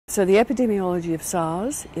So the epidemiology of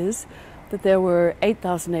SARS is that there were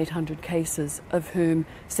 8,800 cases, of whom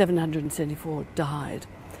 774 died.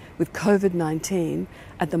 With COVID-19,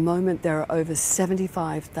 at the moment there are over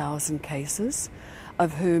 75,000 cases,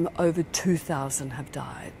 of whom over 2,000 have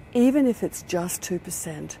died. Even if it's just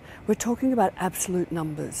 2%, we're talking about absolute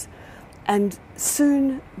numbers. And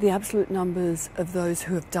soon the absolute numbers of those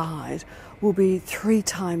who have died will be 3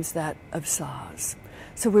 times that of SARS.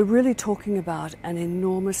 So we're really talking about an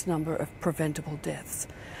enormous number of preventable deaths.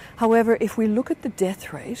 However, if we look at the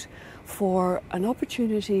death rate for an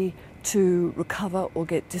opportunity to recover or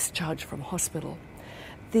get discharged from hospital,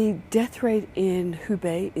 the death rate in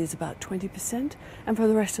Hubei is about 20%, and for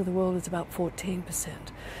the rest of the world it's about 14%.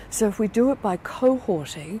 So if we do it by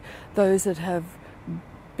cohorting those that have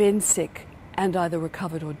been sick and either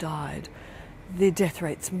recovered or died, the death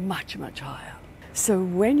rate's much, much higher. So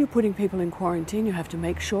when you're putting people in quarantine, you have to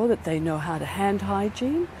make sure that they know how to hand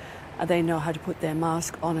hygiene, they know how to put their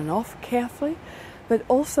mask on and off carefully, but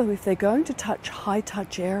also if they're going to touch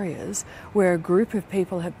high-touch areas where a group of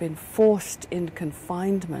people have been forced in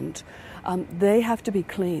confinement, they have to be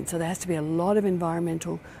clean. So there has to be a lot of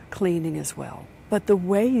environmental cleaning as well. But the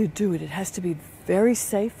way you do it, it has to be very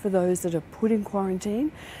safe for those that are put in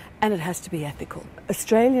quarantine, and it has to be ethical.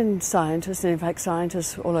 Australian scientists, and in fact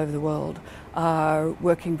scientists all over the world, are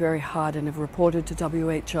working very hard and have reported to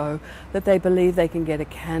WHO that they believe they can get a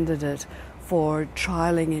candidate for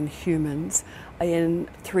trialling in humans in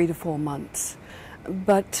 3 to 4 months.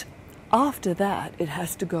 But after that, it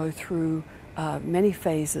has to go through many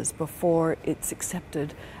phases before it's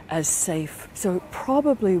accepted as safe. So it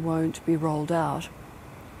probably won't be rolled out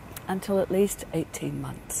until at least 18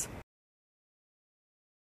 months.